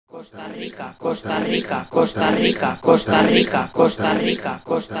Costa Rica, Costa Rica, Costa Rica, Costa Rica, Costa Rica,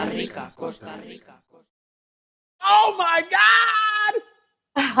 Costa Rica, Costa Rica. Oh my God!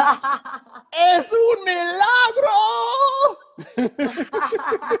 ¡Es un milagro!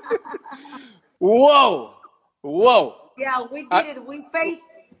 Whoa! Whoa! Yeah, we did it.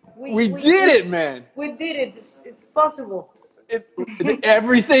 We did it, man. We did it. It's possible.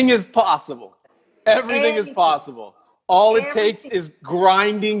 Everything is possible. Everything is possible. All it takes is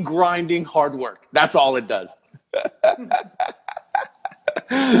grinding, hard work. That's all it does.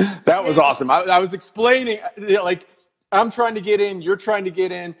 That was awesome. I was explaining, like, I'm trying to get in, you're trying to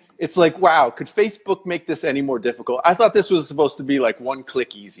get in. It's like, wow, could Facebook make this any more difficult? I thought this was supposed to be like one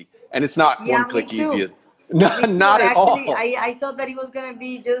click easy, and it's not one click easy. Not at all. I thought that it was going to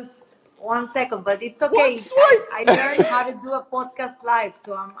be just 1 second, but it's okay. I learned how to do a podcast live,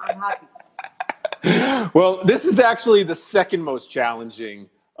 so I'm happy. Well, this is actually the second most challenging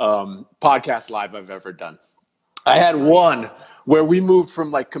podcast live I've ever done. I had one where we moved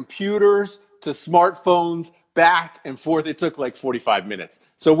from like computers to smartphones back and forth. It took like 45 minutes.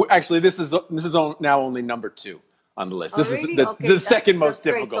 So actually, this is now only number 2 on the list. This is the second most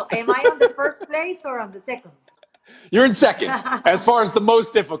difficult. So am I on the first place or on the second? You're in second as far as the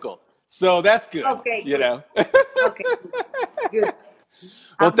most difficult. So that's good. Okay. You know. Okay. Good.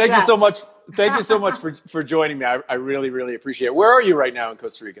 Well, thank you so much. Thank you so much for joining me. I really, really appreciate it. Where are you right now in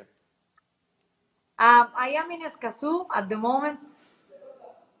Costa Rica? I am in Escazú at the moment.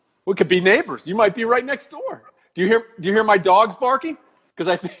 We could be neighbors. You might be right next door. Do you hear my dogs barking? Because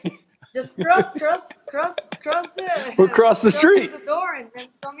I think just cross we'll cross the street. The door and then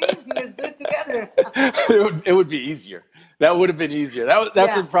come in. Let's do it together. It would be easier. That would have been easier.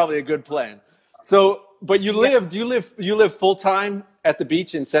 That's probably a good plan. So, but you live full time at the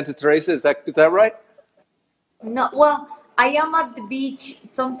beach in Santa Teresa? Is that right? No. Well, I am at the beach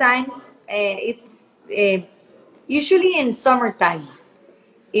sometimes. It's usually in summertime.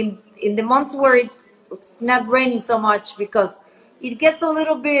 In the months where it's not raining so much because it gets a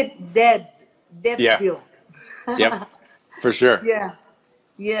little bit dead feel. Yep, for sure. Yeah.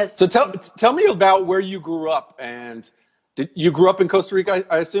 Yes. So tell me about where you grew up, and you grew up in Costa Rica,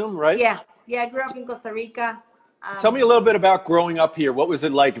 I assume, right? Yeah, I grew up in Costa Rica. Tell me a little bit about growing up here. What was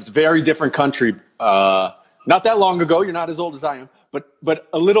it like? It's a very different country. Not that long ago. You're not as old as I am, but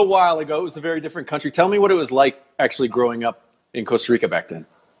a little while ago, it was a very different country. Tell me what it was like actually growing up in Costa Rica back then.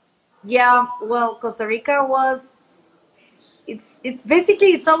 Yeah, well, Costa Rica it's basically,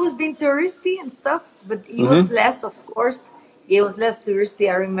 it's always been touristy and stuff, but it was less, of course. It was less touristy.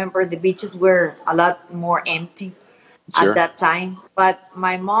 I remember the beaches were a lot more empty at that time. But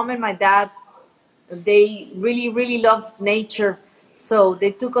my mom and my dad, they really, really loved nature. So they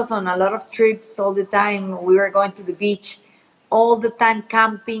took us on a lot of trips all the time. We were going to the beach all the time,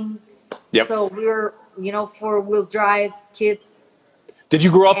 camping. Yep. So we were, 4-wheel drive kids. Did you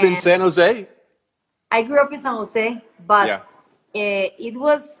grow up in San Jose? I grew up in San Jose, but it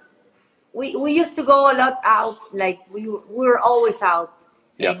was, we used to go a lot out. Like we were always out.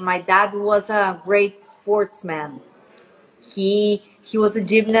 Yep. And my dad was a great sportsman. He was a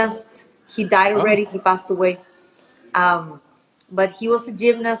gymnast. He died already. He passed away. But he was a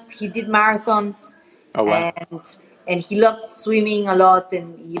gymnast. He did marathons. Oh, wow. And he loved swimming a lot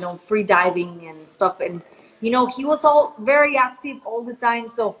and, free diving and stuff. And, he was all very active all the time.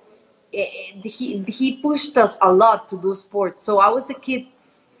 So he pushed us a lot to do sports. So I was a kid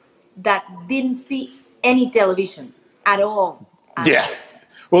that didn't see any television at all. Yeah.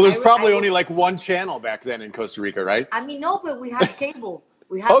 Well, there's probably only like one channel back then in Costa Rica, right? I mean, no, but we had cable.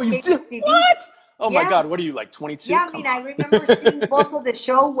 We had you cable did? TV. What? Oh, my God. What are you, like 22? Yeah, I remember seeing Bozo the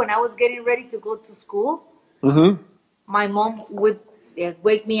show when I was getting ready to go to school. Mm-hmm. My mom would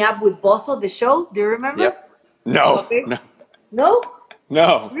wake me up with Bozo the show. Do you remember? Yep. No. Okay. No?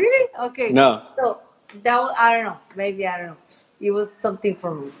 No? Really? Okay. No. So that was, I don't know. Maybe, I don't know. It was something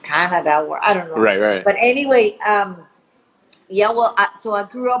from Canada or I don't know. Right. But anyway, so I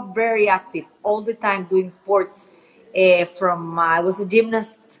grew up very active all the time doing sports. I was a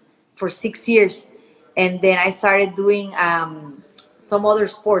gymnast for 6 years. And then I started doing some other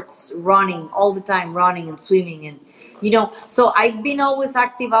sports, running all the time, running and swimming. And, so I've been always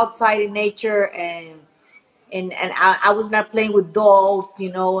active outside in nature and I was not playing with dolls,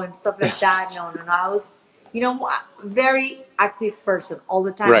 and stuff like that. No. I was, a very active person all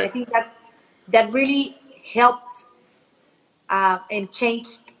the time. Right. I think that really helped and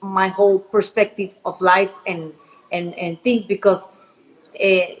changed my whole perspective of life and things because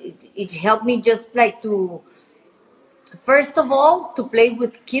it helped me just like to, first of all, to play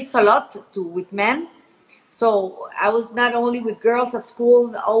with kids a lot, with men. So I was not only with girls at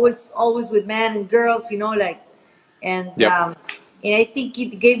school, always with men and girls, like, and Yep. and I think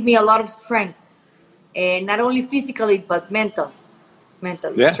it gave me a lot of strength, and not only physically but mentally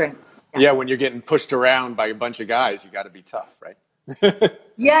Yeah. strength. Yeah. Yeah. When you're getting pushed around by a bunch of guys, you got to be tough, right?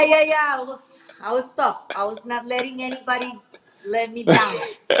 Yeah. I was tough. I was not letting anybody let me down.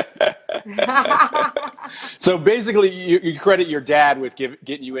 So basically, you credit your dad with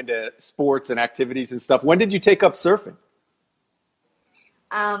getting you into sports and activities and stuff. When did you take up surfing?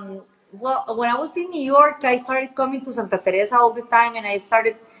 Well, when I was in New York, I started coming to Santa Teresa all the time, and I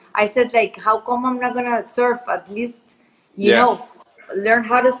said, like, how come I'm not gonna surf? At least, you Yeah. know, learn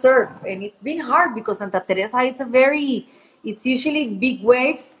how to surf. And it's been hard because Santa Teresa, it's usually big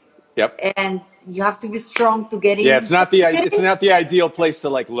waves, Yep. and you have to be strong to get Yeah. in. It's not the ideal place to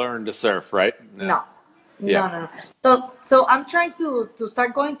like learn to surf, right? No. No, Yeah. no. So I'm trying to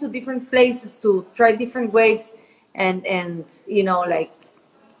start going to different places to try different waves, and like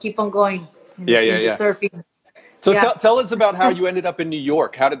keep on going Yeah. Yeah. in the Yeah. surfing. So Yeah. tell us about how you ended up in New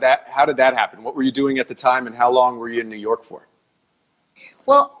York. How did that happen? What were you doing at the time, and how long were you in New York for?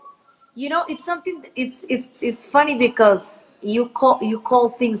 Well, it's something. It's funny because you call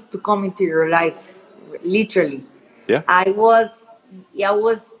things to come into your life, literally. Yeah. I was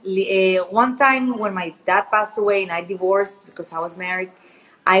one time when my dad passed away and I divorced because I was married.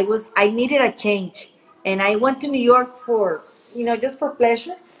 I needed a change, and I went to New York for just for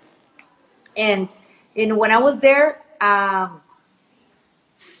pleasure. And when I was there, I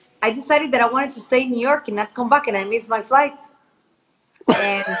decided that I wanted to stay in New York and not come back, and I missed my flight.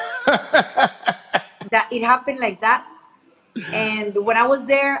 And that it happened like that. And when I was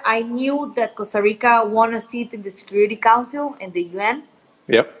there, I knew that Costa Rica won a seat in the Security Council and the UN,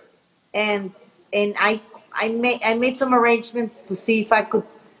 Yep. and I made some arrangements to see if I could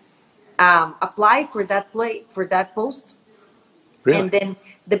apply for that post. Really? And then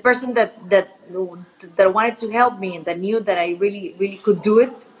the person that wanted to help me and that knew that I really really could do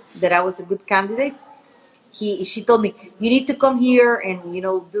it, that I was a good candidate, she told me, you need to come here and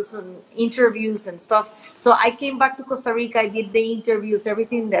do some interviews and stuff. So I came back to Costa Rica. I did the interviews,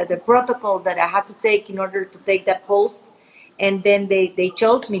 everything, the protocol that I had to take in order to take that post, and then they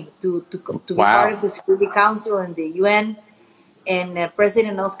chose me to be part Wow. of the Security Council and the UN. And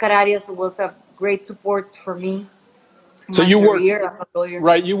President Oscar Arias was a great support for me in So my you worked, career as a lawyer.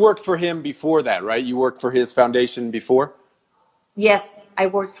 right? You worked for him before that, right? You worked for his foundation before? Yes, I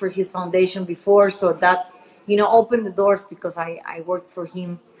worked for his foundation before, so that opened the doors because I worked for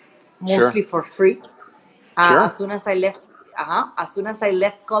him Sure. mostly for free. Sure. As soon as I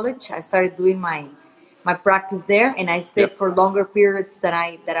left college, I started doing my practice there, and I stayed Yep. for longer periods that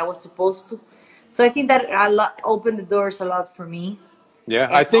I was supposed to. So I think that opened the doors a lot for me. Yeah.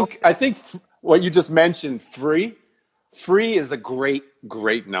 And I think what you just mentioned, free is a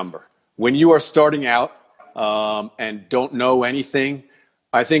great number. When you are starting out and don't know anything,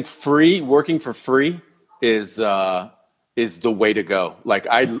 I think working for free is the way to go. Like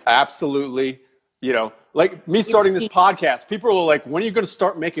I absolutely, like me it's starting this key. podcast, people are like, when are you going to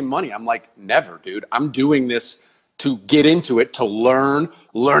start making money? I'm like, never, dude. I'm doing this to get into it, to learn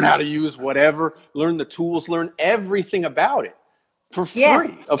how to use whatever, learn the tools, learn everything about it for Yes,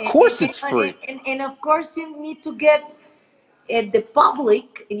 free. Of and, course it's free. and of course you need to get the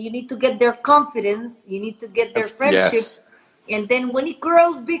public, and you need to get their confidence, you need to get their friendship, Yes. and then when it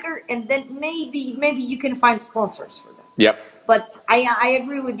grows bigger, and then maybe you can find sponsors for that. Yep. But I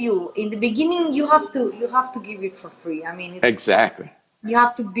agree with you. In the beginning, you have to give it for free. I mean, Exactly. you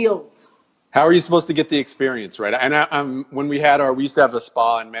have to build. How are you supposed to get the experience, right? And when we used to have a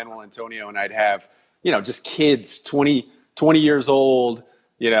spa in Manuel Antonio, and I'd have, just kids, 20 years old,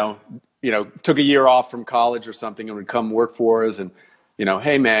 took a year off from college or something and would come work for us. And,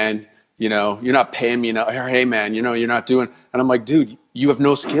 hey man, you're not paying me enough. Or, hey man, you're not doing, and I'm like, dude, you have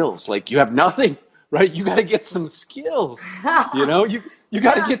no skills. Like you have nothing, right? You got to get some skills, you got to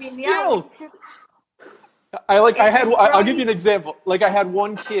Yeah, I get mean, yeah, we skills. still, I'll give you probably an example. Like I had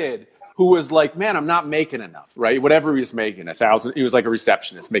one kid who was like, man, I'm not making enough, right? Whatever he was making, 1,000, he was like a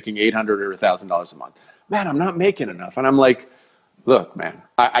receptionist making $800 or $1,000 a month. Man, I'm not making enough. And I'm like, look, man,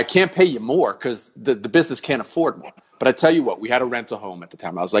 I can't pay you more because the business can't afford more. But I tell you what, we had a rental home at the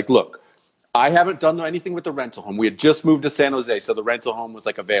time. I was like, look, I haven't done anything with the rental home. We had just moved to San Jose, so the rental home was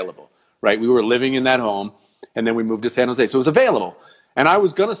like available, right? We were living in that home, and then we moved to San Jose, so it was available. And I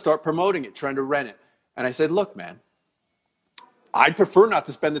was going to start promoting it, trying to rent it. And I said, look, man, I'd prefer not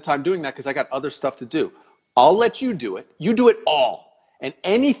to spend the time doing that because I got other stuff to do. I'll let you do it. You do it all. And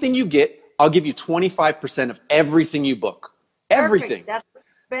anything you get, I'll give you 25% of everything you book. Everything. perfect.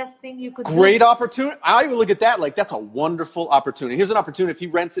 best thing you could do. Great opportunity. I look at that like that's a wonderful opportunity. Here's an opportunity. If he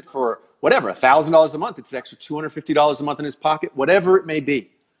rents it for whatever, $1,000 a month, it's an extra $250 a month in his pocket, whatever it may be.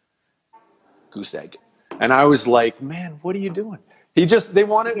 Goose egg. And I was like, man, what are you doing? They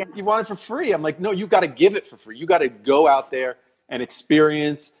want it, you want it for free. I'm like, no, you got to give it for free. You got to go out there and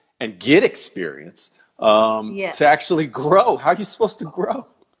experience and get experience to actually grow. How are you supposed to grow?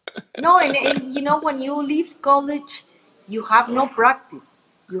 No, and you know, when you leave college, you have no practice.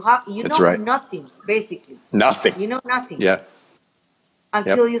 You know nothing, basically. Nothing. You know nothing. Yeah.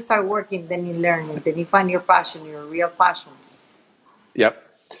 Until you start working, then you learn, and then you find your passion, your real passions. Yep.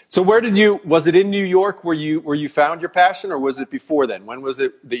 So was it in New York where you found your passion, or was it before then? When was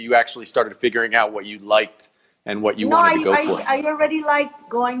it that you actually started figuring out what you liked and what you wanted to go for? I already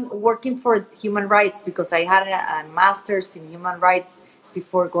liked working for human rights because I had a master's in human rights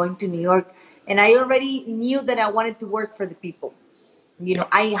before going to New York. And I already knew that I wanted to work for the people. You know,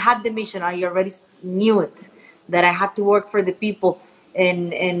 I had the mission. I already knew it, that I had to work for the people.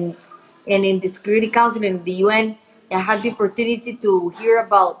 And in the Security Council and the UN, I had the opportunity to hear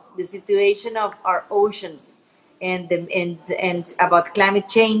about the situation of our oceans and about climate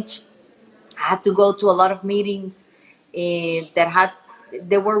change. I had to go to a lot of meetings that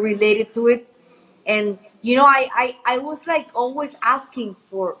were related to it. And you know, I was like always asking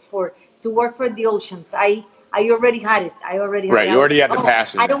to work for the oceans. I already had it. You already had the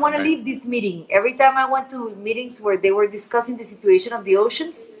passion. I don't want to leave this meeting. Every time I went to meetings where they were discussing the situation of the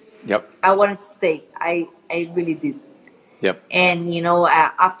oceans, I wanted to stay. I really did. Yep. And you know,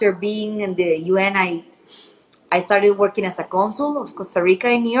 after being in the UN, I started working as a consul of Costa Rica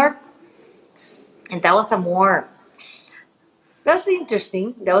in New York, and that was That's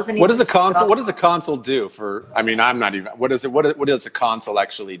interesting. That was an. What does a consul? What does a consul do for? I mean, I'm not even. What does it? What does a consul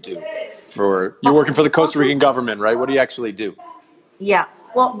actually do? For you're working for the Costa Rican government, right? What do you actually do? Yeah.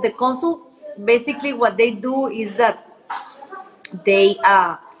 Well, the consul basically what they do is that they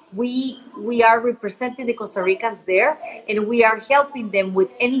we are representing the Costa Ricans there, and we are helping them with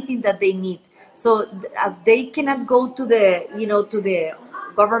anything that they need. So as they cannot go to the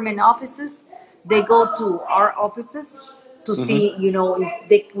government offices, they go to our offices to see,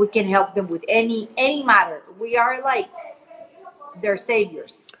 if we can help them with any matter. We are like their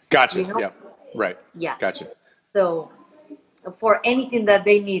saviors. Gotcha. Yeah. Right. Yeah. Gotcha. So for anything that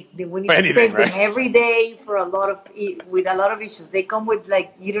they need, we need to save them every day with a lot of issues. They come with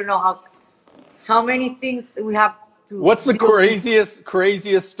like, you don't know how many things we have to. What's the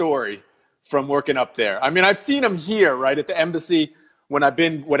craziest story from working up there? I mean, I've seen them here, right, at the embassy when I've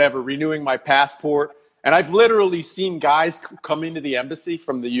been renewing my passport. And I've literally seen guys come into the embassy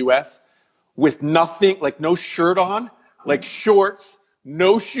from the U.S. with nothing, like no shirt on, like shorts,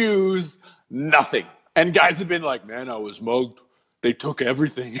 no shoes, nothing. And guys have been like, man, I was mugged. They took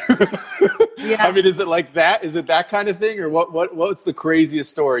everything. Yeah. I mean, is it like that? Is it that kind of thing? Or what's the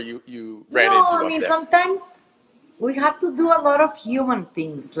craziest story you ran into I mean, there? sometimes we have to do a lot of human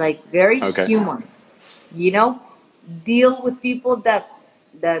things, like very human, deal with people that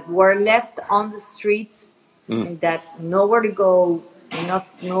were left on the street and that nowhere to go,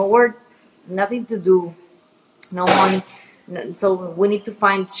 nothing to do, no money. So we need to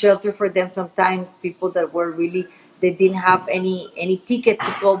find shelter for them. Sometimes people that were they didn't have any ticket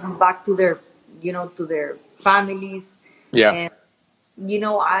to go back to their, to their families. Yeah. And,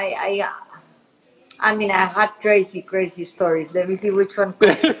 I mean, I had crazy stories. Let me see which one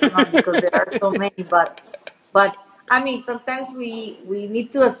comes on because there are so many. But I mean, sometimes we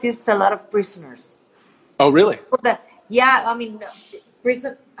need to assist a lot of prisoners. Oh, really? I mean,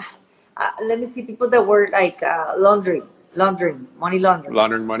 prison. Let me see, people that were like laundering money.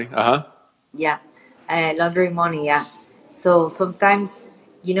 Laundering money. Yeah, laundering money. Yeah. So sometimes,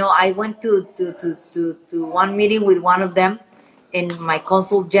 I went to one meeting with one of them, and my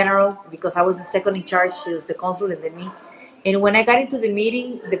consul general, because I was the second in charge. She was the consul, and then me. And when I got into the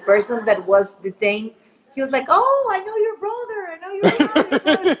meeting, the person that was detained, he was like, "Oh, I know your brother.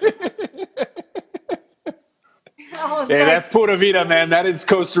 Hey, that's Pura Vida, man. That is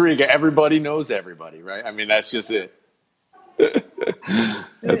Costa Rica. Everybody knows everybody, right? I mean, that's just it.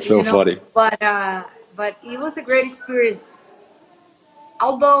 That's so funny. But it was a great experience.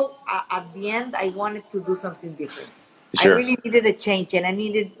 Although at the end, I wanted to do something different. Sure. I really needed a change, and I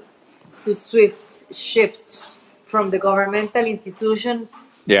needed to shift from the governmental institutions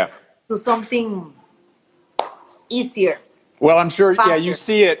to something easier. Well, I'm sure, faster. you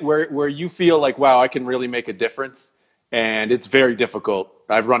see it where you feel like, wow, I can really make a difference. And it's very difficult.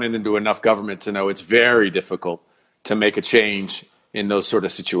 I've run into enough government to know it's very difficult to make a change in those sort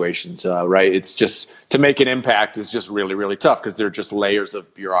of situations, right? It's just to make an impact is just really, really tough because there are just layers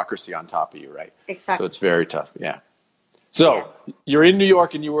of bureaucracy on top of you, right? So Exactly. it's very tough. Yeah. Yeah. So you're in New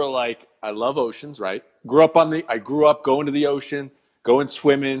York and you were like, I love oceans, right? I grew up going to the ocean, going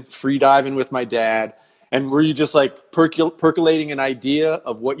swimming, free diving with my dad. And were you just like percolating an idea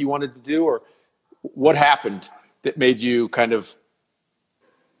of what you wanted to do, or what happened that made you kind of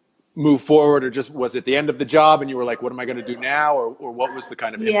move forward, or just was it the end of the job and you were like, what am I going to do now? Or what was the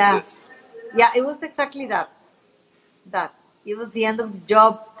kind of Yeah. impetus? Yeah. It was exactly that. That it was the end of the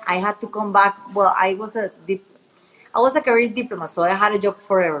job. I had to come back. Well, I was a career diplomat, so I had a job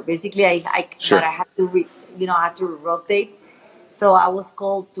forever. Basically, but Sure. I had to, I had to rotate. So I was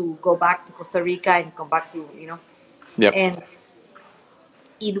called to go back to Costa Rica and come back to, Yep. and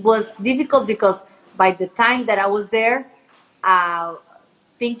it was difficult because by the time that I was there, uh,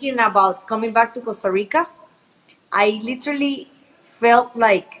 thinking about coming back to Costa Rica, I literally felt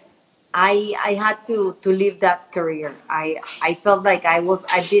like I had to leave that career. I felt like I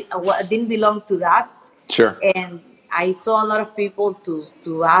didn't belong to that, Sure. and I saw a lot of people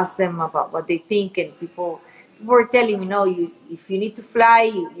to ask them about what they think, and people were telling me, no, if you need to fly,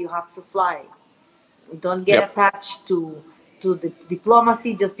 you have to fly. Don't get Yep. attached to the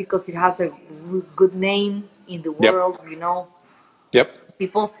diplomacy just because it has a good name in the Yep. world. Yep.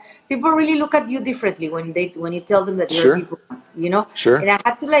 People really look at you differently when you tell them that you're a Sure. diplomat. Sure. And I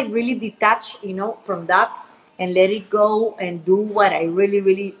had to like really detach, from that and let it go and do what I really,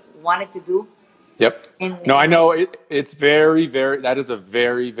 really wanted to do. Yep. And No, I and I know it's very, very, that is a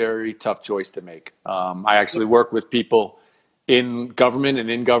very, very tough choice to make. I Yeah. actually work with people in government and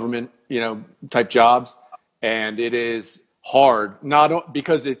in government, type jobs, and it is hard,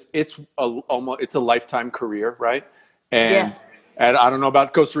 because it's a lifetime career, right? And, Yes. and I don't know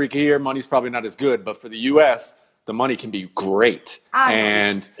about Costa Rica here, money's probably not as good, but for the US, the money can be great. No,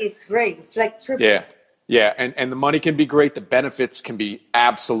 And it's great. It's like triple. yeah, yeah, and the money can be great. The benefits can be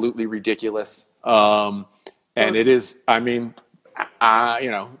absolutely ridiculous. And it Totally. is. I mean,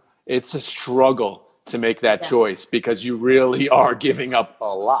 it's a struggle to make that Yeah. choice because you really are giving up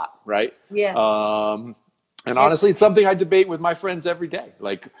a lot, right? Yes. Um, and Yes. honestly, it's something I debate with my friends every day.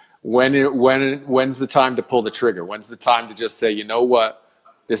 Like, when's the time to pull the trigger? When's the time to just say, you know what,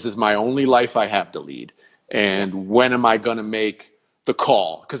 this is my only life I have to lead, Yeah. and when am I going to make the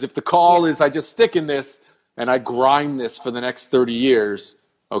call? Because if the call Yeah. is I just stick in this and I grind this for the next 30 years,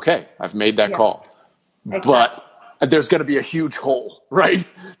 okay, I've made that Yeah. call. Exactly. But there's going to be a huge hole, right?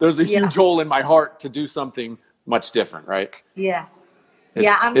 There's a Yeah. huge hole in my heart to do something much different, right? Yeah.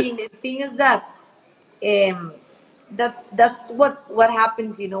 Yeah. It's I it. mean, the thing is that um, that's what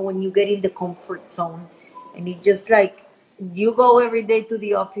happens, when you get in the comfort zone, and it's just like you go every day to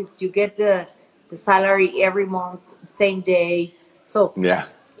the office, you get the salary every month, same day. So Yeah,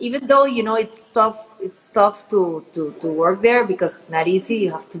 even though it's tough to work there because it's not easy.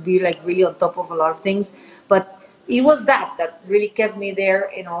 You have to be like really on top of a lot of things. But it was that really kept me there,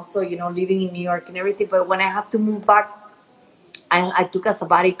 and also living in New York and everything. But when I had to move back, I took a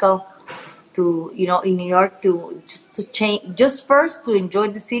sabbatical to in New York to just to change, just first to enjoy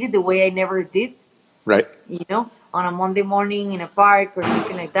the city the way I never did, right. on a Monday morning in a park or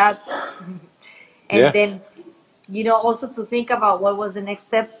something like that. And Yeah. then also to think about what was the next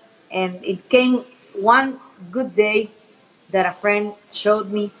step. And it came one good day that a friend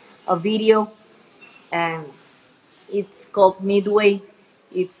showed me a video, and it's called Midway.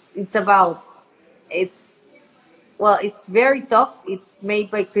 It's about it's well, it's very tough. It's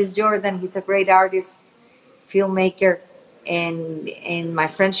made by Chris Jordan. He's a great artist, filmmaker, and my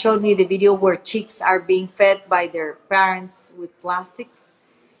friend showed me the video where chicks are being fed by their parents with plastics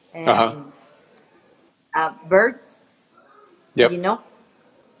Uh huh. and birds, you Yep. know,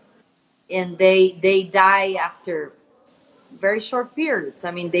 and they die after very short periods.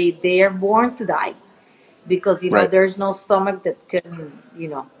 I mean, they are born to die because Right. there's no stomach that can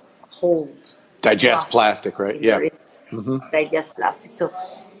hold Digest plastic plastic, right? in Yeah. there. Digest plastic. So,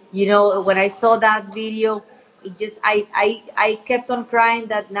 when I saw that video, it just I kept on crying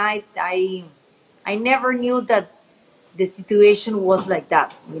that night. I never knew that the situation was like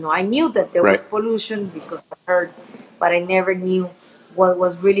that. I knew that there was Right. pollution because I heard, but I never knew what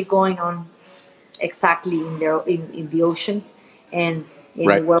was really going on exactly in the oceans, and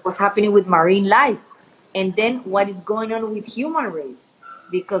Right. what was happening with marine life, and then what is going on with human race,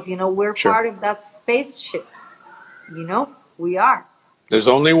 because we're Sure. part of that spaceship. We are. There's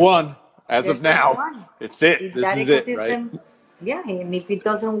only one as of There's only now. one. It's it. If This that is it, right? ecosystem, yeah, and if it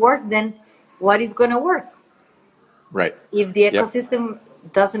doesn't work, then what is going to work? Right. If the Yep. ecosystem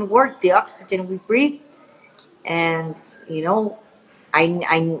doesn't work, the oxygen we breathe, and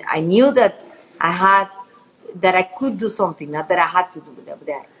I knew that I had that I could do something, not that I had to do that, but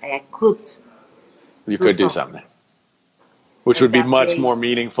that I could You do could do something. something, which And would be that much they, more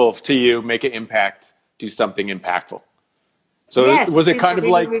meaningful to you, make an impact, do something impactful. So yes, was it it is a kind of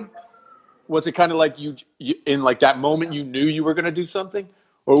really, like, really, was it kind of like you in like that moment you knew you were going to do something,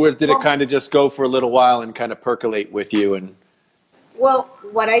 or did it well, kind of just go for a little while and kind of percolate with you? And well,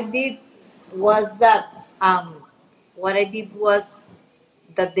 what I did was that what I did was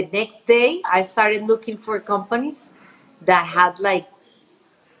that the next day I started looking for companies that had like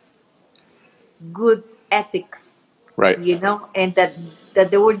good ethics, right, and that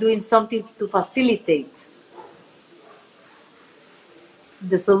they were doing something to facilitate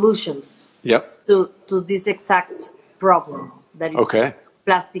the solutions yep, to this exact problem that is okay,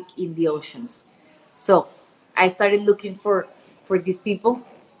 plastic in the oceans. So I started looking for these people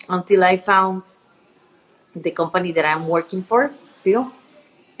until I found the company that I'm working for still,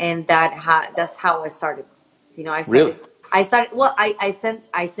 and that's how I started. I really, started. I started. Well, I sent.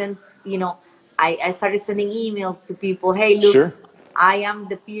 I started sending emails to people. Hey, look, sure. I am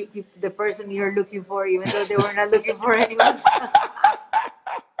the person you're looking for, even though they were not looking for anyone.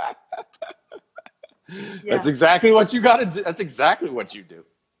 That's Yeah. exactly what you got to do. That's exactly what you do.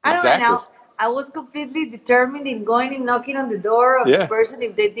 I don't know. Exactly. Now I was completely determined in going and knocking on the door of the Yeah. person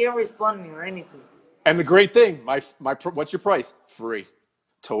if they didn't respond me or anything. And the great thing, what's your price? Free,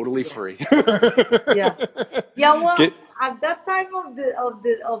 totally Yeah. free. Yeah. Yeah. Well, Get, at that time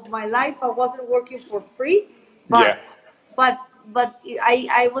of my life, I wasn't working for free, yeah, but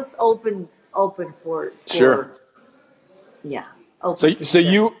I was open sure. for yeah, open to So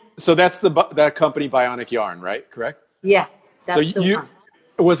do that. so that's that company Bionic Yarn, right? Correct. Yeah, So that's the one.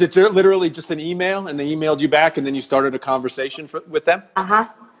 was it literally just an email and they emailed you back and then you started a conversation with them? Uh huh.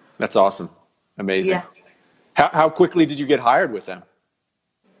 That's awesome. Amazing. Yeah. How quickly did you get hired with them?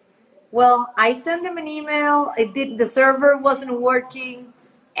 Well, I sent them an email. It did. The server wasn't working,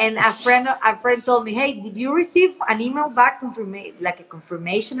 and a friend told me, "Hey, did you receive an email back like a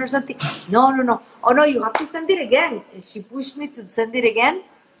confirmation or something?" No, no, no. Oh no, you have to send it again. And she pushed me to send it again,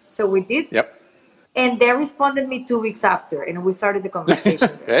 so we did. Yep. And they responded me 2 weeks after, and we started the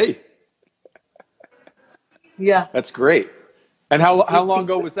conversation there. Hey, Yeah, that's great. And how it's long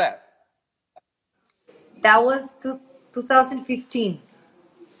ago was that? that was 2015.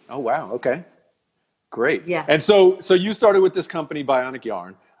 Oh wow. Okay. Great. Yeah. And so you started with this company, Bionic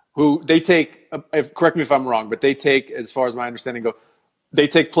Yarn, who they take, correct me if I'm wrong, but they take, as far as my understanding go, they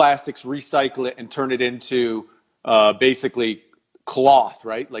take plastics, recycle it, and turn it into basically cloth,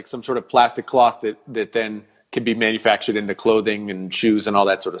 right? Like some sort of plastic cloth that then can be manufactured into clothing and shoes and all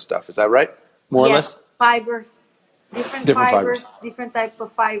that sort of stuff. Is that right? More or Yes, less? fibers, different Different fibers, fibers. different type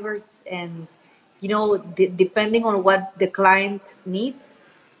of fibers, and depending on what the client needs,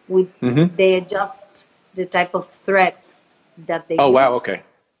 Mm-hmm. they adjust the type of thread that they Oh, wow. use. Okay.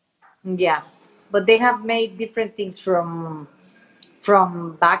 Yeah, but they have made different things from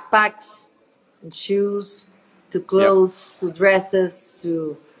backpacks and shoes to Yep. clothes to dresses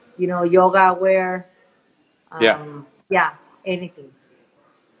to yoga wear. Yeah. Yeah, anything.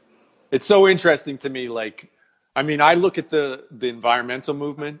 It's so interesting to me. Like, I mean, I look at the environmental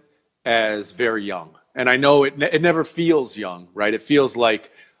movement as very young, and I know it never feels young, right? It feels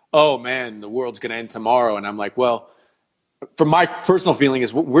like, oh man, the world's going to end tomorrow, and I'm like, well, from my personal feeling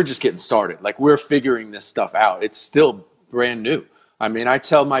is we're just getting started. Like we're figuring this stuff out. It's still brand new. I mean, I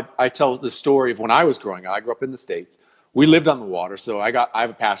tell the story of when I was growing up. I grew up in the States. We lived on the water, so I have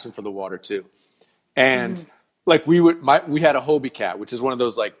a passion for the water too. And like we had a Hobie Cat, which is one of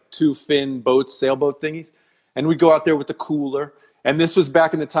those like two fin boats, sailboat thingies, and we'd go out there with the cooler. And this was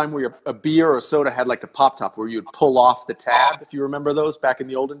back in the time where a beer or a soda had like the pop top where you'd pull off the tab, if you remember those back in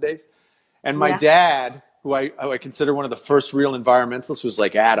the olden days. And my Yeah. dad, who I consider one of the first real environmentalists, was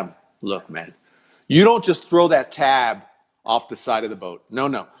like, Adam, look, man, you don't just throw that tab off the side of the boat. No,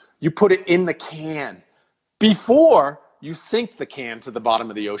 no. You put it in the can before you sink the can to the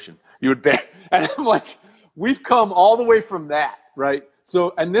bottom of the ocean. You would bet. And I'm like, we've come all the way from that, right?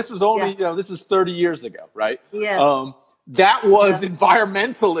 So, and this was only, Yeah. this is 30 years ago, right? Yes. That was Yeah.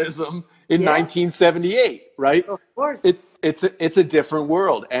 environmentalism in Yes. 1978, right? Of course. It's a different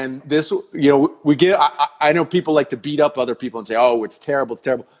world. And this, I know people like to beat up other people and say, oh, it's terrible, it's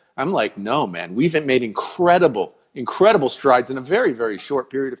terrible. I'm like, no, man, we've made incredible strides in a very, very short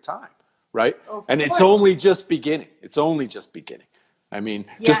period of time, right? Of And it's course. only just beginning. It's only just beginning. I mean,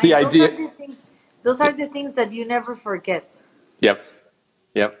 Yeah, just the and idea. those are the things that you never forget. Yep.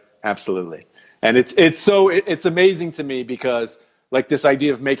 Yep. Absolutely. And it's amazing to me because like this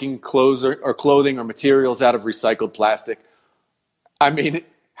idea of making clothes or clothing or materials out of recycled plastic, I mean,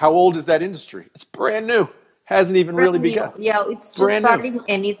 how old is that industry? It's brand new. Hasn't even really Brand new. begun. Yeah, it's just Brand new. starting,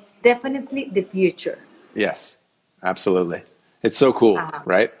 and it's definitely the future. Yes, absolutely. It's so cool, Uh-huh.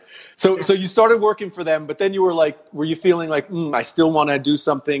 right? So, Yeah. so you started working for them, but then you were like, were you feeling like, I still want to do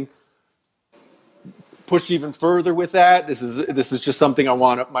something, push even further with that? This is just something I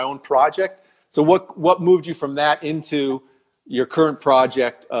want, my own project. So, what moved you from that into your current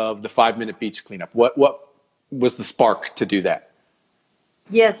project of the 5 Minute Beach Cleanup? What was the spark to do that?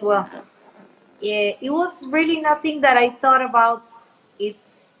 Yes, well, it was really nothing that I thought about.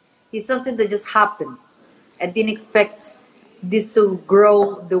 It's something that just happened. I didn't expect this to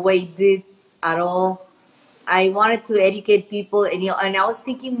grow the way it did at all. I wanted to educate people, and and I was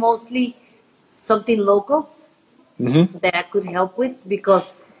thinking mostly something local that I could help with,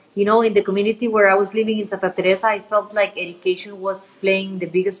 because in the community where I was living in Santa Teresa, I felt like education was playing the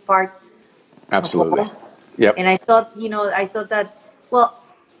biggest part of Absolutely. all. Yep. And I thought that, well,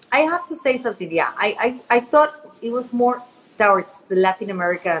 I have to say something. Yeah, I thought it was more towards the Latin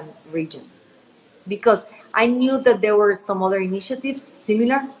American region, because I knew that there were some other initiatives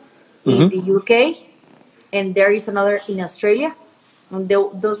similar in the UK, and there is another in Australia. And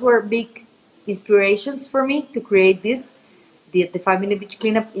those were big inspirations for me to create this, the 5 Minute Beach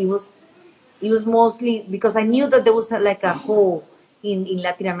Cleanup. It was mostly because I knew that there was like a hole in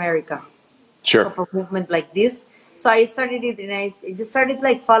Latin America Sure. of a movement like this. So I started it, and I just started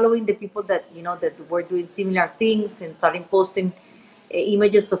like following the people that that were doing similar things, and starting posting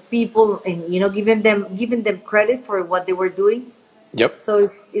images of people, and giving them credit for what they were doing. Yep. So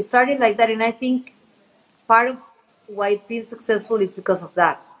it started like that, and I think part of why it's been successful is because of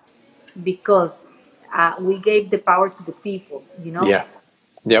that, because we gave the power to the people. Yeah.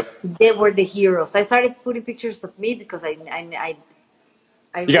 Yep. They were the heroes. I started putting pictures of me because I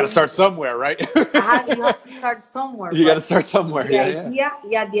You got to really start somewhere, right? you have to start somewhere. You got to But start somewhere.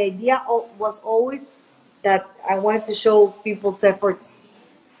 the idea was always that I wanted to show people's efforts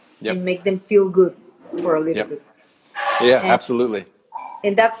Yep. and make them feel good for a little Yep. bit. Yeah, And, absolutely.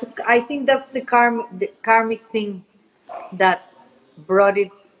 and I think that's the karmic thing that brought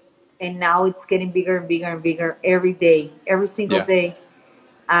it, and now it's getting bigger and bigger and bigger every day, every single Yeah. day.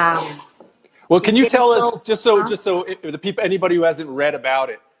 Um, Well, can it's you getting tell us, so, just so the people, anybody who hasn't read about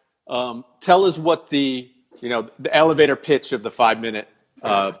it, tell us what the elevator pitch of the 5 Minute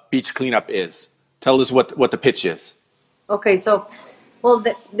Beach Cleanup is. Tell us what the pitch is. Okay, so, well,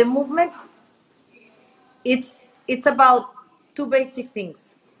 the movement, it's about two basic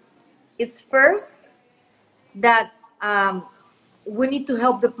things. It's first that we need to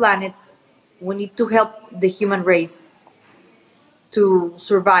help the planet. We need to help the human race to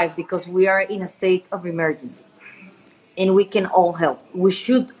survive, because we are in a state of emergency, and we can all help. We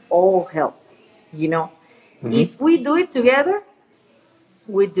should all help. If we do it together,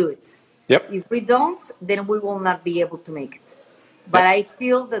 we do it. Yep. If we don't, then we will not be able to make it. But Yep. I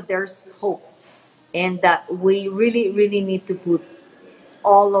feel that there's hope, and that we really, really need to put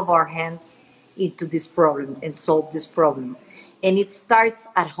all of our hands into this problem and solve this problem. And it starts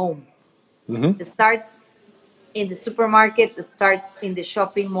at home. It starts in the supermarket, it starts in the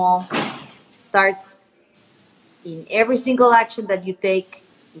shopping mall, it starts in every single action that you take.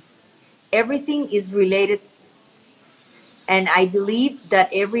 Everything is related. And I believe that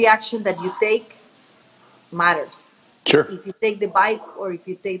every action that you take matters. Sure. If you take the bike or if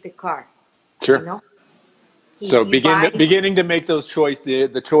you take the car, Sure. you know? So If you buy, beginning to make those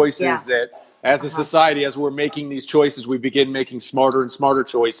the choices yeah, that as a society, as we're making these choices, we begin making smarter and smarter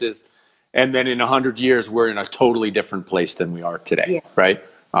choices. And then in 100 years, we're in a totally different place than we are today, yes, right?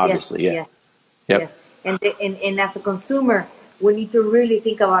 Obviously, yes, yeah. yes, Yep. yes. And as a consumer, we need to really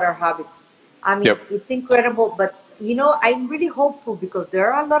think about our habits. I mean, Yep. it's incredible, but I'm really hopeful, because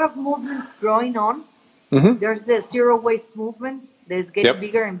there are a lot of movements growing on. There's the zero waste movement that's getting Yep.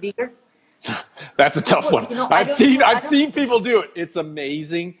 bigger and bigger. That's a tough one. I don't even- I I've don't- seen people do it. It's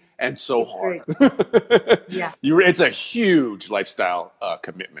amazing and so It's hard. Yeah. It's a huge lifestyle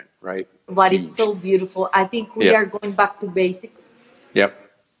commitment, right? But Huge. it's so beautiful. I think we Yep. are going back to basics. Yep.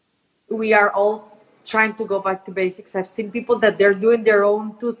 We are all trying to go back to basics. I've seen people that they're doing their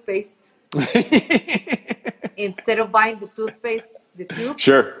own toothpaste instead of buying the toothpaste, the tube.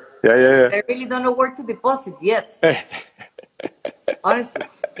 Sure. Yeah. I really don't know where to deposit yet, honestly.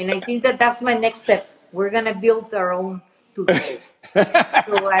 And I think that that's my next step. We're gonna build our own toothpaste.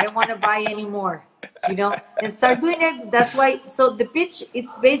 So I don't want to buy anymore, and start doing it. That's why. So the pitch,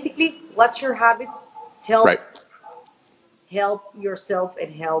 it's basically, what's your habits? Right. Help yourself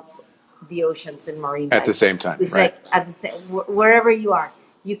and help the oceans and marine At the life. same time, It's right. like wherever you are,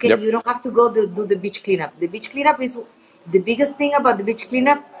 you can. Yep. You don't have to go do the beach cleanup. The beach cleanup is the biggest thing about the beach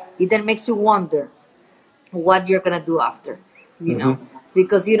cleanup, it then makes you wonder what you're gonna do after, you know,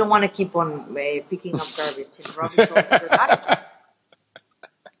 because you don't want to keep on picking up garbage and rubbish all over your life,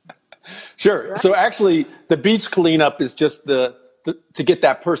 Sure. right? So actually, the beach cleanup is just the to get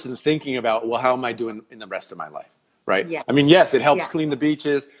that person thinking about, well, how am I doing in the rest of my life, right? Yeah, I mean, yes, it helps yeah, clean the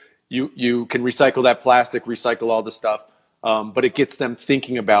beaches. You can recycle that plastic, recycle all the stuff, but it gets them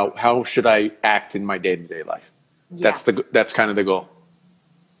thinking about how should I act in my day-to-day life. yeah. That's kind of the goal.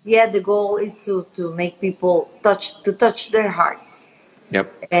 Yeah, the goal is to make people touch their hearts,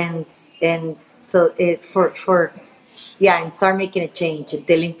 Yep. and so it for yeah, and start making a change and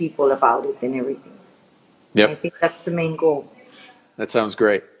telling people about it and everything. I Yep. think that's the main goal. That sounds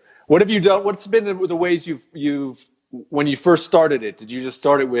great. What have you done? What's been the ways you've when you first started it? Did you just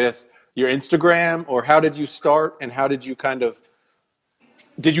start it with your Instagram, or how did you start? And how did you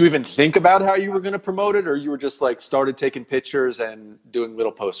did you even think about how you were going to promote it, or you were just like started taking pictures and doing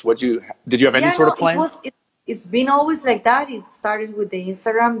little posts? Did you have any Yeah, sort no, of plan? it's been always like that. It started with the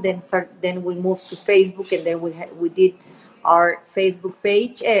Instagram, then we moved to Facebook, and then we did our Facebook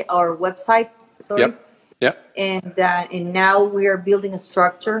page, our website. Sorry, Yep. Yep. and now we are building a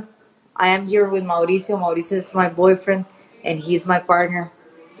structure. I am here with Mauricio. Mauricio is my boyfriend, and he's my partner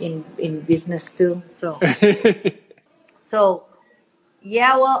in business too. So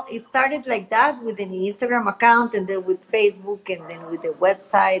yeah, well, it started like that with an Instagram account, and then with Facebook, and then with the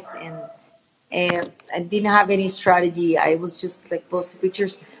website, and I didn't have any strategy. I was just like posting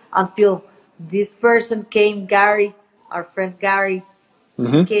pictures until this person came, Gary, our friend Gary.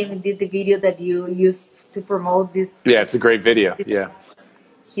 He came and did the video that you used to promote this. Yeah, it's a great video. Yeah.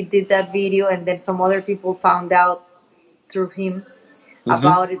 He did that video, and then some other people found out through him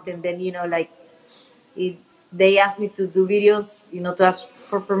about it, and then like they asked me to do videos, to ask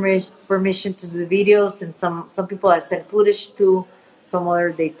for permission to do videos, and some people I sent footage to, some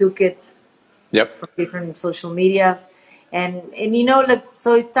other they took it Yep. from different social medias, and like,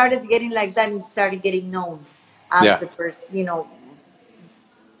 so it started getting like that, and started getting known as Yeah. the person,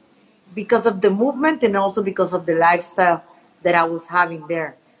 because of the movement, and also because of the lifestyle that I was having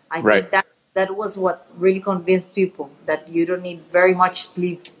there. I Right. think that was what really convinced people that you don't need very much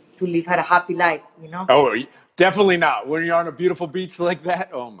to live a happy life. Oh, definitely not. When you're on a beautiful beach like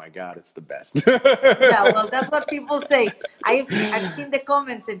that, oh my God, it's the best. Yeah, well, that's what people say. I've seen the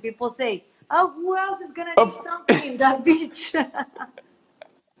comments, and people say, "Oh, who else is gonna need something in that beach?"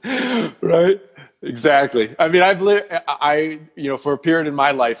 Right. Exactly. I mean, for a period in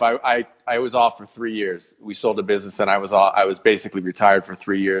my life, I was off for 3 years. We sold a business, and I was basically retired for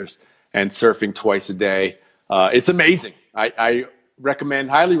 3 years and surfing twice a day. It's amazing. I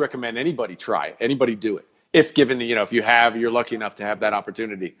highly recommend anybody try it. Anybody do it. If given, if you're lucky enough to have that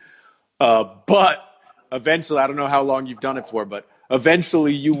opportunity. But eventually, I don't know how long you've done it for, but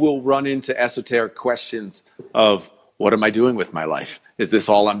eventually you will run into esoteric questions of, what am I doing with my life? Is this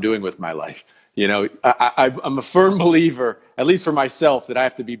all I'm doing with my life? I'm a firm believer, at least for myself, that I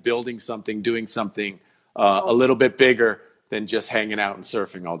have to be building something, doing something a little bit bigger than just hanging out and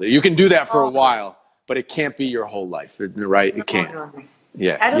surfing all day. You can do that for a while, but it can't be your whole life, right? It can't. No.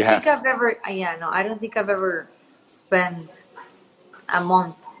 Yeah. I don't think I've ever. Yeah, no, I don't think I've ever spent a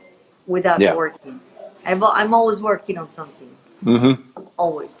month without working. I'm always working on something.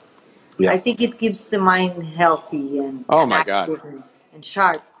 Always. Yeah. I think it keeps the mind healthy and Oh my God. active and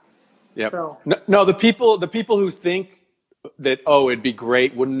sharp. Yep. So No, the people who think that, it'd be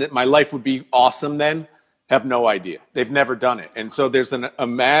great, wouldn't it? My life would be awesome then, have no idea. They've never done it. And so there's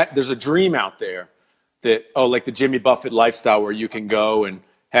a dream out there that, like the Jimmy Buffett lifestyle, where you can go and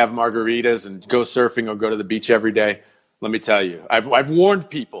have margaritas and go surfing or go to the beach every day. Let me tell you, I've warned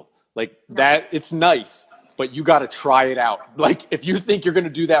people like that. It's nice, but you got to try it out. Like, if you think you're going to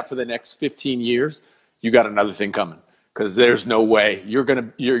do that for the next 15 years, you got another thing coming, because there's no way you're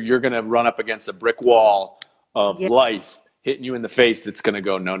going to run up against a brick wall of life hitting you in the face. That's going to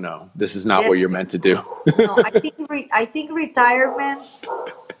go, no, this is not what you're meant to do. No, I think retirement,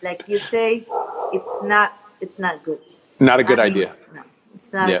 like you say, it's not good. Not a good idea. No,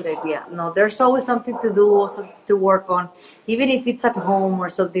 it's not a good idea. No, there's always something to do, something to work on, even if it's at home or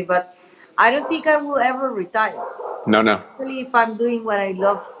something. But I don't think I will ever retire. No. Especially if I'm doing what I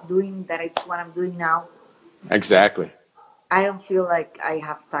love doing, that it's what I'm doing now. Exactly. I don't feel like I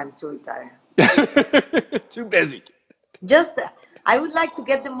have time to retire. Too busy. Just, I would like to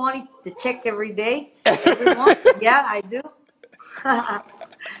get the money, the check every day, every month. Yeah, I do.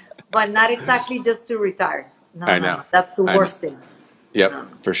 But not exactly just to retire. No, I know. That's the worst thing.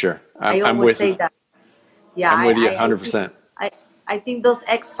 Yep, for sure. I I'm always with say you. that. Yeah, I'm with you 100%. I think those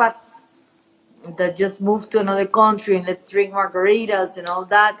expats, that just moved to another country and let's drink margaritas and all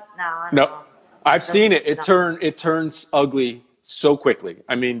that. No, No, no. I've That's seen it. It not. turns ugly so quickly.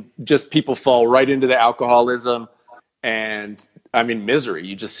 I mean, just people fall right into the alcoholism, and I mean misery.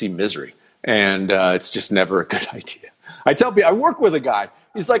 You just see misery, and it's just never a good idea. I tell people, I work with a guy.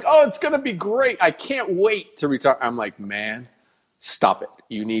 He's like, "Oh, it's gonna be great. I can't wait to retire." I'm like, "Man, stop it.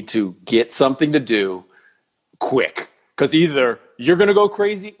 You need to get something to do quick, because either you're gonna go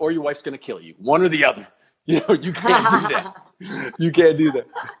crazy or your wife's gonna kill you. One or the other. You know, you can't do that. You can't do that."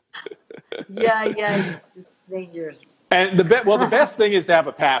 Yeah, yeah, it's dangerous. And the best thing is to have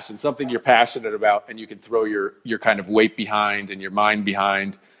a passion, something you're passionate about, and you can throw your kind of weight behind and your mind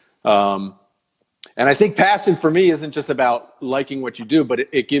behind. Um, and I think passion for me isn't just about liking what you do, but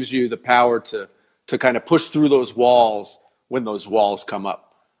it gives you the power to kind of push through those walls when those walls come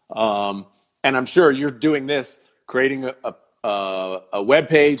up. And I'm sure you're doing this, creating a web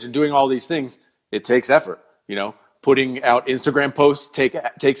page and doing all these things. It takes effort, you know. Putting out Instagram posts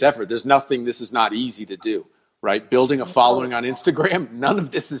takes effort. There's nothing. This is not easy to do, right? Building a No, following on Instagram, none of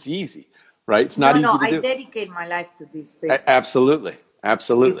this is easy, right? It's not no, no. easy to I do. dedicate my life to this, basically. Absolutely,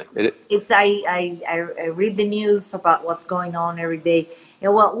 absolutely. It's it's I read the news about what's going on every day.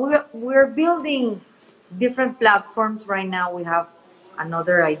 And well, we're building different platforms right now. We have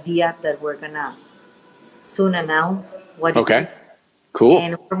another idea that we're gonna soon announce what it is, Okay, cool.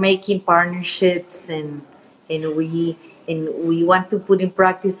 and we're making partnerships and we want to put in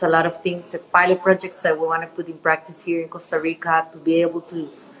practice a lot of things, pilot projects that we want to put in practice here in Costa Rica to be able to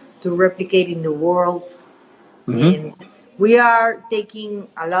replicate in the world. And we are taking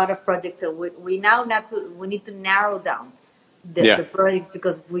a lot of projects. So we now not to we need to narrow down the Yeah, projects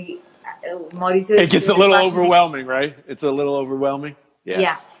because Mauricio it is gets a really little passionate. overwhelming, right? It's a little overwhelming. Yeah,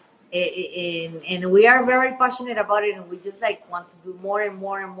 Yeah. And we are very passionate about it, and we just like want to do more and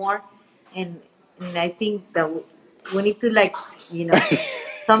more and more. And I think that we need to like, you know,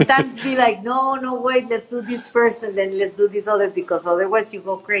 sometimes be like, no, no, wait, let's do this first and then let's do this other because otherwise you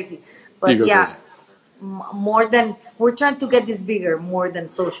go crazy. you But go yeah, crazy. more than we're trying to get this bigger, more than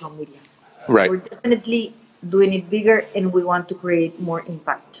social media. Right, We're definitely doing it bigger, and we want to create more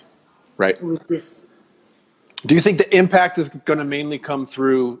impact right. with this. Do you think the impact is going to mainly come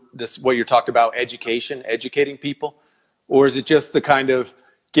through this, what you're talking about, education, educating people? Or is it just the kind of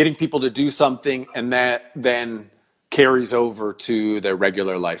getting people to do something and that then carries over to their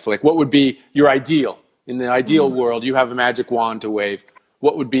regular life? Like, what would be your ideal? In the ideal world, you have a magic wand to wave.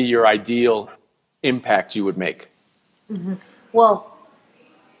 What would be your ideal impact you would make? Well,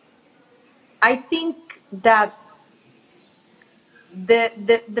 I think that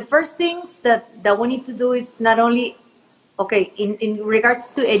the first things that we need to do is not only okay in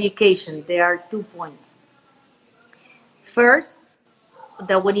regards to education. There are 2 points. First,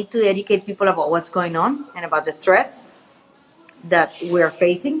 that we need to educate people about what's going on and about the threats that we are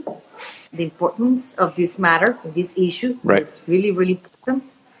facing, the importance of this matter, this issue. Right, It's really really important.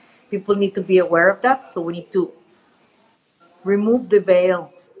 People need to be aware of that, so we need to remove the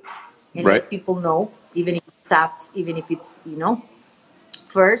veil and right, let people know, even if it's sad, even if it's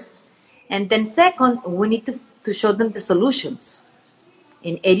first. And then second, we need to show them the solutions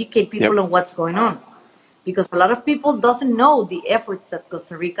and educate yep, people on what's going on. Because a lot of people doesn't know the efforts that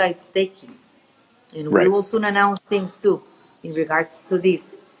Costa Rica is taking. And we right, will soon announce things too in regards to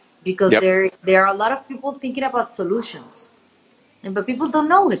this. Because yep, there are a lot of people thinking about solutions. But people don't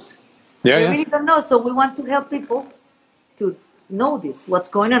know it. yeah, They yeah, really don't know. So we want to help people to know this, what's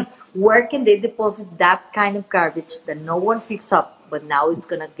going on. Where can they deposit that kind of garbage that no one picks up, but now it's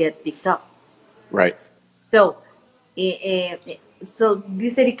gonna get picked up? right, So, so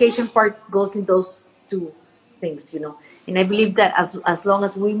this education part goes in those two things. And I believe that as long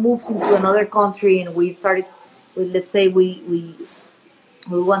as we moved into another country and we started with, let's say, we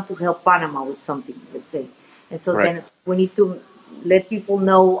want to help Panama with something, let's say, and so right, then we need to let people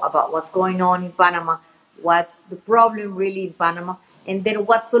know about what's going on in Panama, what's the problem really in Panama, and then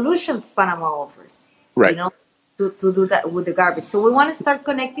what solutions Panama offers, you right. know, to do that with the garbage. So we want to start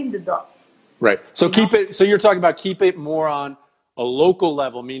connecting the dots, Right. So you know. keep it. So you're talking about keep it more on a local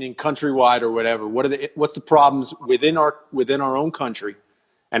level, meaning countrywide or whatever. What's the problems within our own country,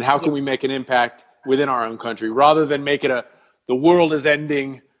 and how Yeah. can we make an impact within our own country rather than make it the world is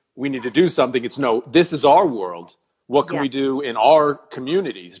ending. We need to do something. It's no. This is our world. What can Yeah. we do in our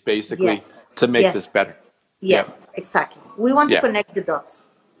communities, basically, Yes. to make this Yes. better? Yeah. Yes. Exactly. We want to Yeah. connect the dots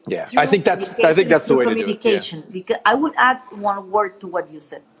Yeah. I through think education, that's the through way to do it. Yeah. communication. Because I would add one word to what you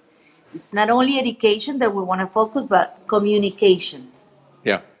said. It's not only education that we want to focus, but communication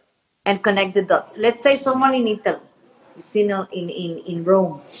Yeah. and connect the dots. Let's say someone in Italy, it's in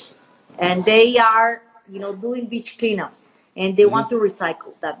Rome, and they are, doing beach cleanups, and they want to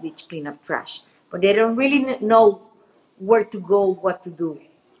recycle that beach cleanup trash, but they don't really know where to go, what to do,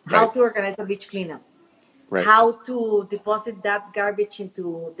 how Right. to organize a beach cleanup, Right. how to deposit that garbage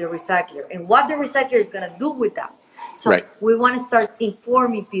into the recycler, and what the recycler is going to do with that. So Right. we want to start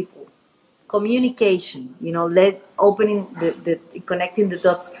informing people, communication, let opening the connecting the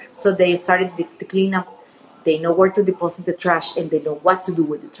dots, so they started the cleanup, they know where to deposit the trash, and they know what to do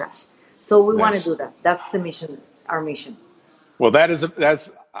with the trash. So we want to Nice. do that. That's the mission, our mission. Well,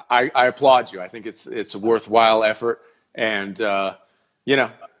 I applaud you. I think it's a worthwhile effort, and you know,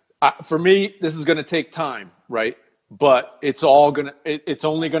 for me, this is going to take time, right? But it's only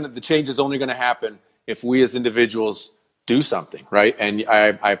gonna, the change is only going to happen if we as individuals do something, right? And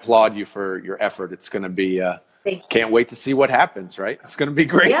I applaud you for your effort. It's going to be, Thank you. can't wait to see what happens, right? It's going to be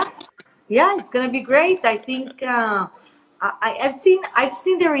great. Yeah, it's gonna be great. I think I've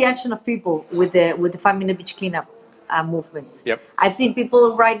seen the reaction of people with the 5 minute beach cleanup movement. Yep. I've seen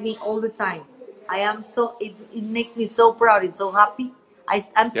people write me all the time. I am so it makes me so proud and so happy.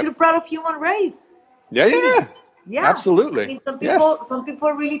 I'm still Yep. proud of human race. Yeah. Yeah, Absolutely. I mean, Yes. some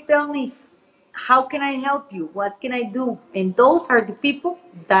people really tell me, how can I help you? What can I do? And those are the people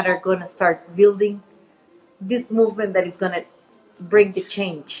that are gonna start building this movement that is gonna bring the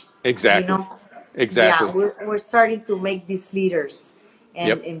change. You Exactly. know, Exactly. yeah, we're starting to make these leaders and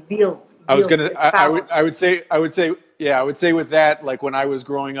Yep. and build I was build gonna. the I would. power. I would say. Yeah. I would say with that, like when I was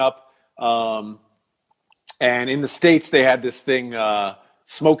growing up, and in the States, they had this thing,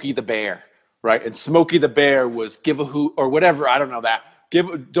 Smokey the Bear, right? And Smokey the Bear was give a hoot or whatever. I don't know that. Give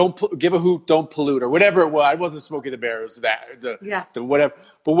a hoot, don't pollute or whatever it was. I wasn't Smokey the Bear. It was that Yeah, the whatever.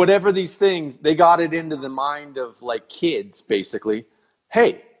 But whatever these things, they got it into the mind of like kids, basically.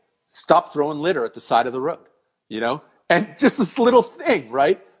 Hey, stop throwing litter at the side of the road, and just this little thing,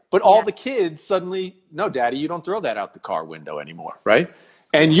 right? But all yeah, the kids suddenly, no, Daddy, you don't throw that out the car window anymore, right?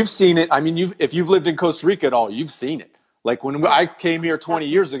 And you've seen it. I mean, if you've lived in Costa Rica at all, you've seen it. Like when I came here 20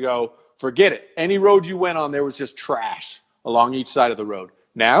 years ago, forget it. Any road you went on, there was just trash along each side of the road.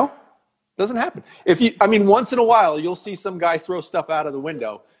 Now, doesn't happen. I mean, once in a while, you'll see some guy throw stuff out of the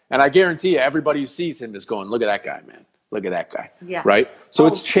window, and I guarantee you, everybody who sees him is going, "Look at that guy, man! Look at that guy!" yeah. Right? So Oh,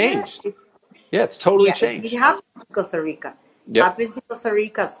 it's here, changed. Yeah, it's totally yeah, it changed. happens in Costa Rica. Yep. Happens in Costa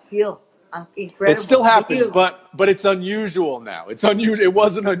Rica still. It Incredible. still happens, Beautiful. but it's unusual now. It's unusual. It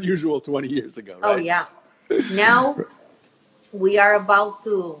wasn't unusual 20 years ago, Oh right? yeah. Now we are about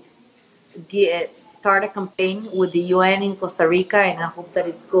to start a campaign with the UN in Costa Rica, and I hope that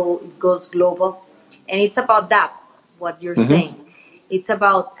it goes global. And it's about that, what you're saying. It's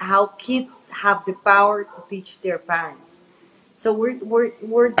about how kids have the power to teach their parents. So we're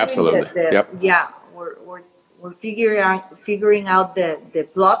doing Absolutely. Yep. yeah, we're figuring out the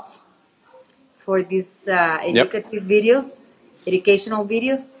plot for these Yep. educational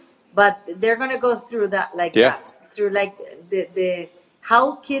videos, but they're gonna go through that like Yeah. that, through like the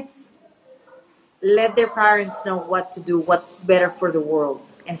how kids let their parents know what to do, what's better for the world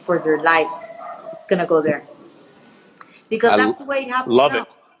and for their lives. It's gonna go there because I that's the way it happens love now. it.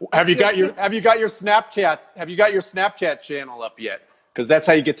 Have you It's your got your kids. Have you got your Snapchat? Have you got your Snapchat channel up yet? Because that's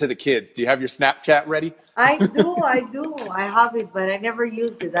how you get to the kids. Do you have your Snapchat ready? I have it, but I never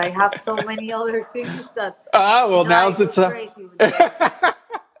use it. I have so many other things that Well, I now's the go time. crazy with them.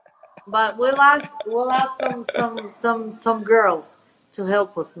 But we'll ask some girls to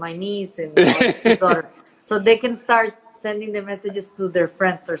help us, my niece and my daughter, so they can start sending the messages to their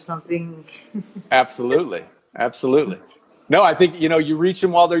friends or something. Absolutely. Absolutely. No, I think, you reach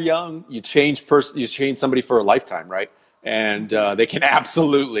them while they're young. You change somebody for a lifetime, right? And they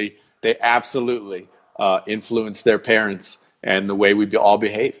absolutely influence their parents and the way we all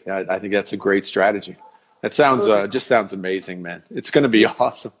behave. I think that's a great strategy. That just sounds amazing, man. It's going to be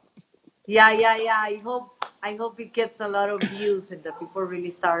awesome. Yeah. I hope it gets a lot of views and that people really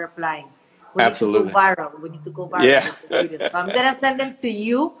start applying. We need to go Absolutely. viral. We need to go viral Yeah. with the videos. So I'm gonna send them to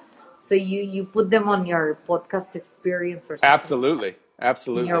you, so you put them on your podcast experience or something Absolutely. in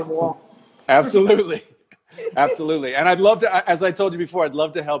Absolutely. your wall. Absolutely. Absolutely. And I'd love to, as I told you before, I'd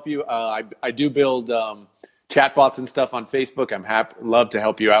love to help you. I do build chatbots and stuff on Facebook. Love to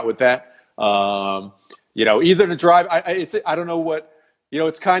help you out with that. Either to drive, I don't know what,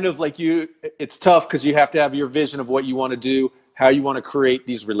 it's kind of like it's tough because you have to have your vision of what you want to do, how you want to create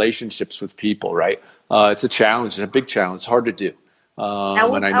these relationships with people, right? It's a challenge, it's a big challenge. It's hard to do. And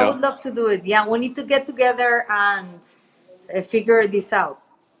I I know, would love to do it. Yeah, we need to get together and figure this out.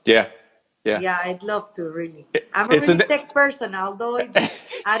 yeah. Yeah, I'd love to really. I'm a It's really an tech person, although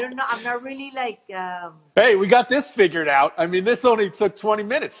I don't know. I'm not really like. Hey, we got this figured out. I mean, this only took 20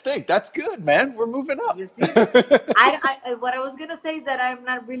 minutes. Think that's good, man. We're moving up. You see, what I was gonna say is that I'm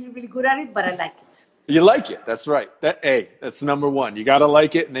not really good at it, but I like it. You like it. That's right. That's number one. You got to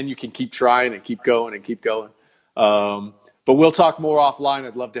like it, and then you can keep trying and keep going and keep going. But we'll talk more offline.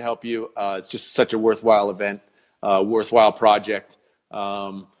 I'd love to help you. It's just such a worthwhile event, worthwhile project.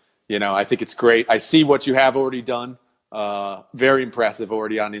 I think it's great. I see what you have already done. Very impressive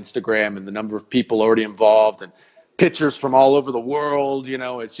already on Instagram, and the number of people already involved and pictures from all over the world.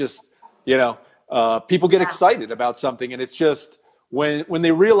 It's just, people get excited about something, and it's just when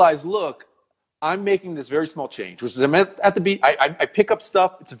they realize, look, I'm making this very small change, which is I'm at the beach. I pick up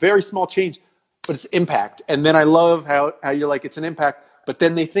stuff. It's a very small change, but it's impact. And then I love how you're like, it's an impact, but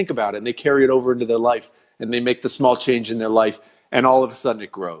then they think about it and they carry it over into their life and they make the small change in their life. And all of a sudden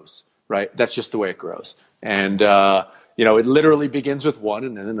it grows, right? That's just the way it grows. And, it literally begins with one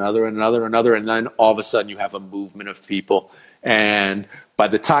and then another and another and another. And then all of a sudden you have a movement of people. And by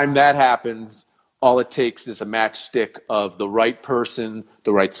the time that happens, all it takes is a matchstick of the right person,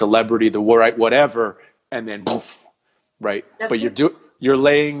 the right celebrity, the right whatever, and then poof, right? But you're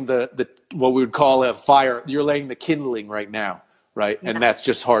laying the what we would call a fire. You're laying the kindling right now, right? Yeah. And that's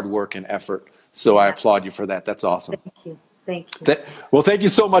just hard work and effort. So I applaud you for that. That's awesome. Thank you. Well, thank you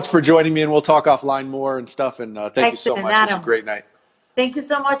so much for joining me, and we'll talk offline more and stuff. And thank you so much. Adam. It was a great night. Thank you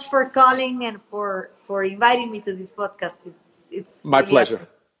so much for calling and for inviting me to this podcast. It's my pleasure.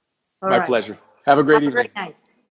 My pleasure. Have a great evening. Great night.